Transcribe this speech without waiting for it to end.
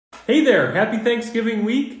Hey there, happy Thanksgiving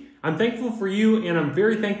week. I'm thankful for you and I'm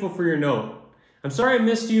very thankful for your note. I'm sorry I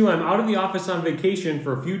missed you. I'm out of the office on vacation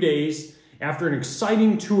for a few days after an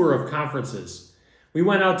exciting tour of conferences. We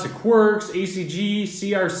went out to Quirks, ACG,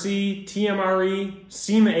 CRC, TMRE,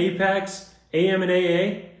 SEMA Apex, AM and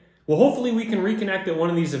AA. Well, hopefully we can reconnect at one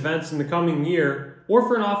of these events in the coming year or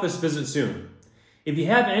for an office visit soon. If you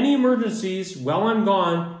have any emergencies while I'm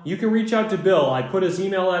gone, you can reach out to Bill. I put his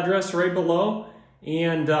email address right below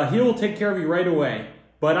and he will take care of you right away.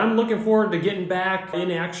 But I'm looking forward to getting back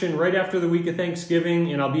in action right after the week of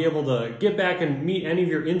Thanksgiving, and I'll be able to get back and meet any of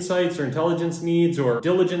your insights or intelligence needs or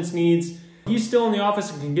diligence needs. He's still in the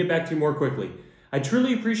office and can get back to you more quickly. I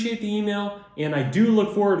truly appreciate the email, and I do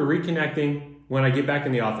look forward to reconnecting when I get back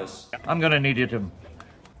in the office. I'm gonna need you to...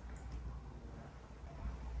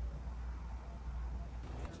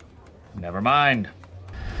 Never mind.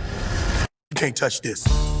 You can't touch this.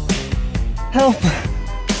 Help!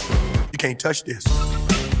 You can't touch this.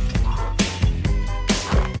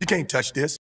 You can't touch this.